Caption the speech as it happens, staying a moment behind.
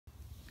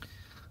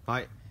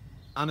Right,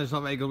 Anna's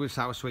not very good with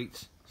sour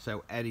sweets,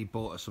 so Eddie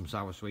bought us some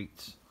sour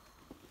sweets.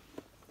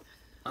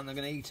 And they're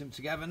going to eat them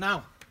together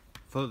now,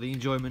 for the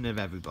enjoyment of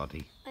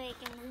everybody. We're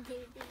going to do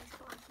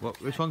these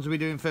ones. Which ones are we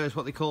doing first?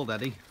 What are they called,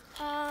 Eddie?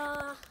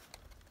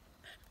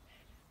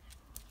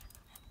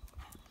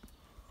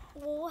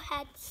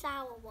 Warhead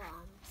sour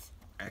ones.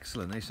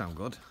 Excellent, they sound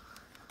good.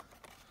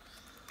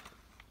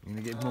 You're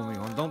going to give Mummy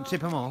one. Don't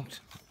tip them out.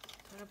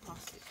 They're a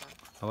plastic bag.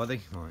 Oh, are they?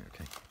 Right,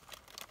 okay.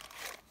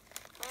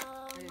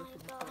 Oh my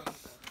gosh.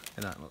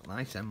 Does that look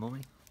nice then,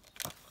 Mummy?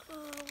 Oh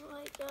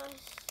my gosh.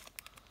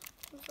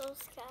 I'm so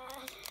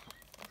scared.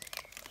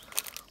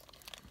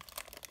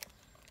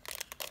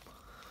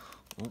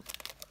 Oh.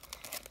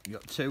 You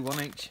got two,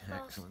 one each. Yes.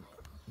 Excellent.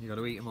 You got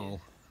to eat them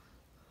all.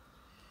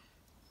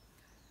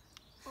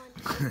 One,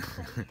 two,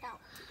 three, go.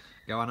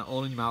 Go, Anna,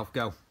 all in your mouth.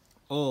 Go.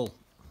 All.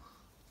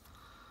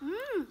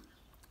 Mmm.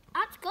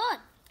 That's good.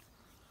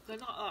 They're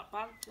not that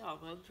bad,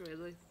 almonds,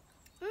 really.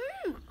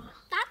 Mmm.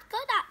 That's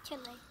good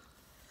actually.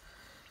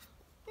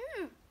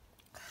 Mmm.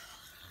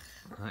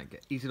 Right,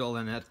 eat it all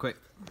then, Ed, quick.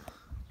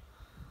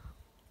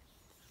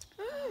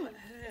 Mmm.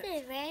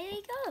 They're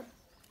really good.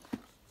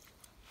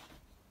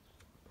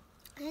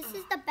 This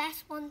is the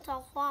best one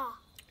so far.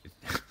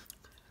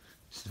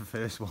 It's the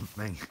first one,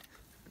 mate.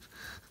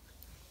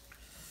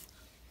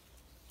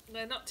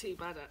 They're not too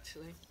bad,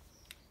 actually.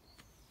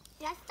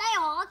 Yes, they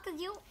are, because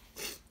you...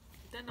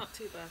 They're not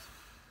too bad.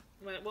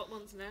 Right, what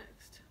one's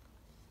next?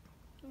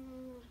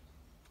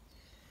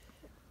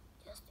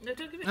 Just No,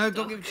 don't give it No, to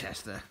don't Doc. give it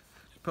Chester.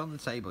 Just put it on the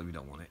table if you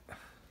don't want it.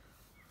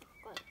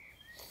 Good.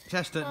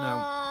 Chester,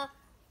 no.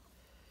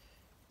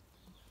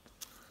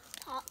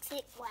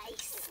 Toxic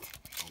waste.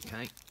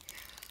 Okay.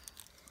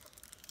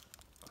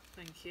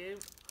 Thank you.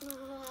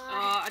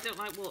 Oh, I don't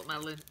like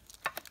watermelon.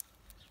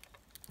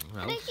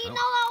 Well, Did you so- know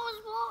that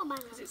was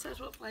watermelon? Because it says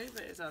what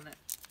flavour it is on it.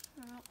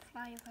 What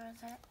flavour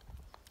is it?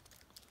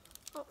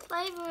 What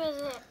flavour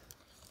is it?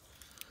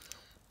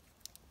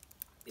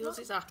 Yours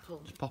is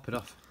apple. Just pop it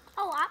off.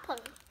 Oh, apple.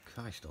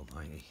 Christ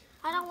almighty.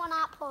 I don't want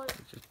apple. It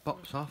just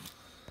pops off.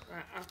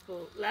 Right,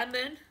 apple.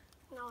 Lemon.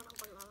 No, I don't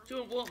want lemon. Do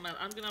you want watermelon?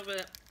 I'm going to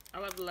have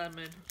I'll have a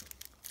lemon.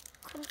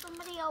 Can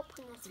somebody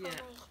open this for Yeah.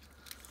 me?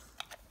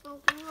 Oh,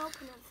 can you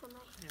open it for me?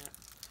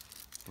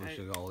 Yeah. I should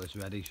have got all this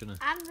ready, shouldn't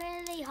I? I'm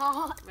really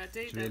hot. Ready?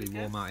 It's There really we go.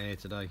 warm out here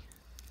today.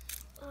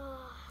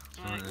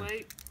 Alright,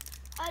 wait.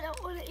 I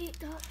don't want to eat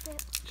that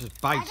bit.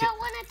 Just bite I it. don't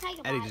want to take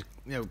a Eddie, bite.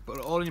 just, put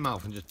it all in your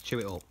mouth and just chew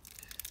it up.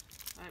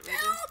 Right, ready?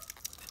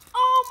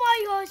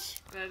 Oh my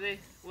gosh. Ready?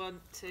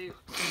 1, 2.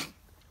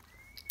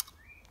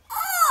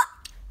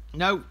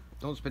 No,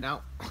 don't spit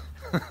out.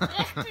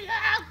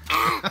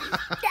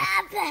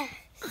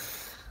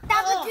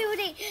 Dabba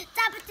doody,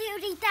 dabba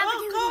doody, dabba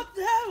doody. Oh,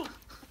 God,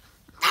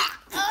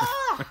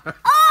 no!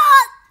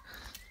 Oh!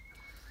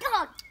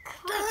 God.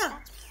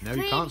 No,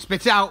 you can't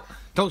spit it out.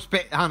 Don't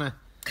spit, Hannah.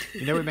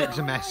 You know it makes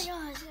a mess. Oh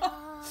my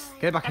gosh.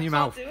 Get it back in your I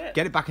can't mouth. do it.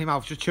 Get it back in your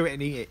mouth. Just chew it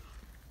and eat it.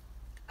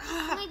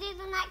 Can we do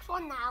the next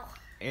one now?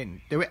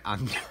 In. Do it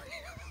and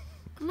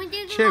Can we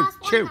do the chew, last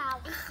chew, one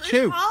now?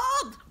 chew,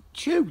 Hard!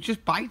 chew.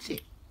 Just bite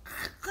it.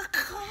 I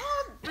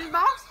can't! My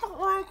mouth's not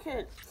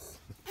working.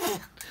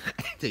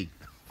 Eddie.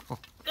 Oh,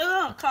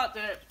 I can't do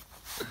it.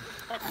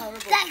 That's horrible.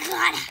 Thank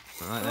God.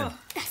 All right then.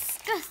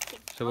 Disgusting.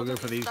 So we'll go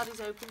for these. Daddy's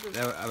opened them.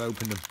 There, I've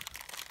opened them.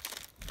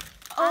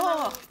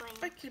 Oh,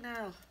 freaking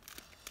hell.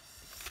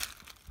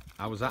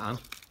 How was that, Anne?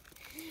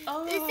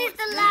 Oh, This is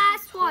the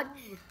last one.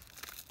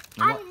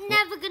 And I'm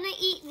never gonna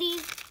eat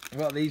these.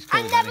 What are these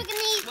I'm called, never Eddie?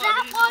 gonna eat what that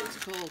are one.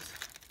 these ones called?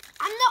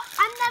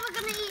 I'm never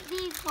gonna eat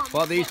these ones.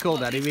 What are these called,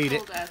 What are Eddie? these Read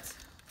it. called, Ed?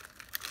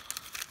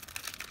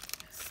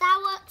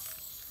 Sour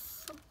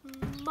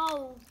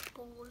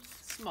smoggles.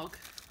 Smog.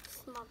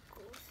 Smuggles.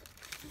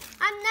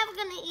 I'm never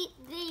gonna eat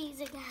these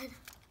again.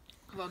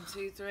 1,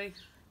 2, 3.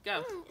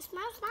 Go. It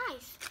smells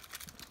nice.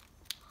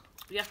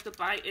 You have to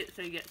bite it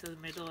so you get to the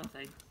middle, I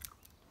think.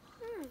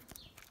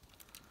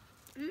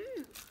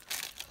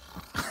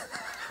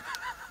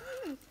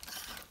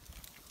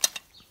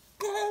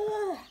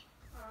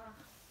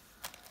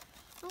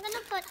 I'm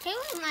gonna put two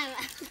in my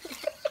mouth.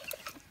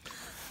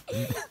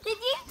 Did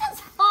you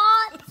just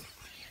fart?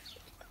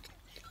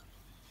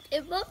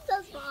 It must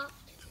have fart.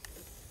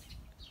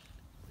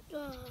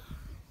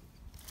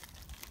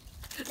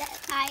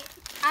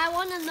 I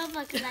want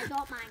another because I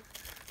got mine.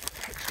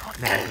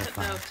 Not bad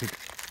enough.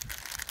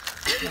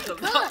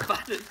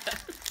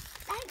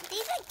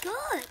 These are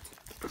good.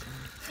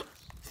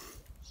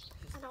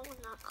 I don't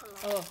want that colour.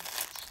 Oh,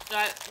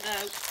 right,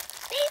 no.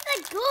 These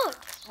are good.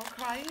 I'm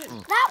crying.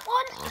 That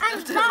one and I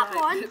that don't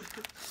one. like it.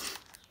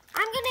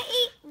 I'm gonna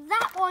eat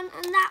that one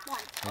and that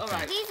one. All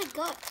right. These are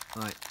good.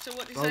 Right. So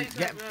what do you Well, say?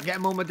 get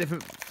them all a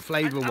different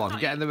flavour I'm one.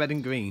 not Get the red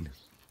and green.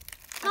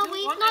 I No, don't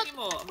we've want not. any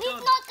more. I'm We've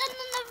done. not done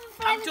another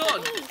I'm flavour.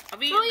 done.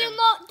 I've eaten No, you're them.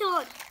 not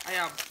done. I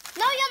am.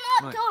 No, you're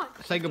not Right.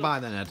 done. Say goodbye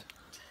then, Ed.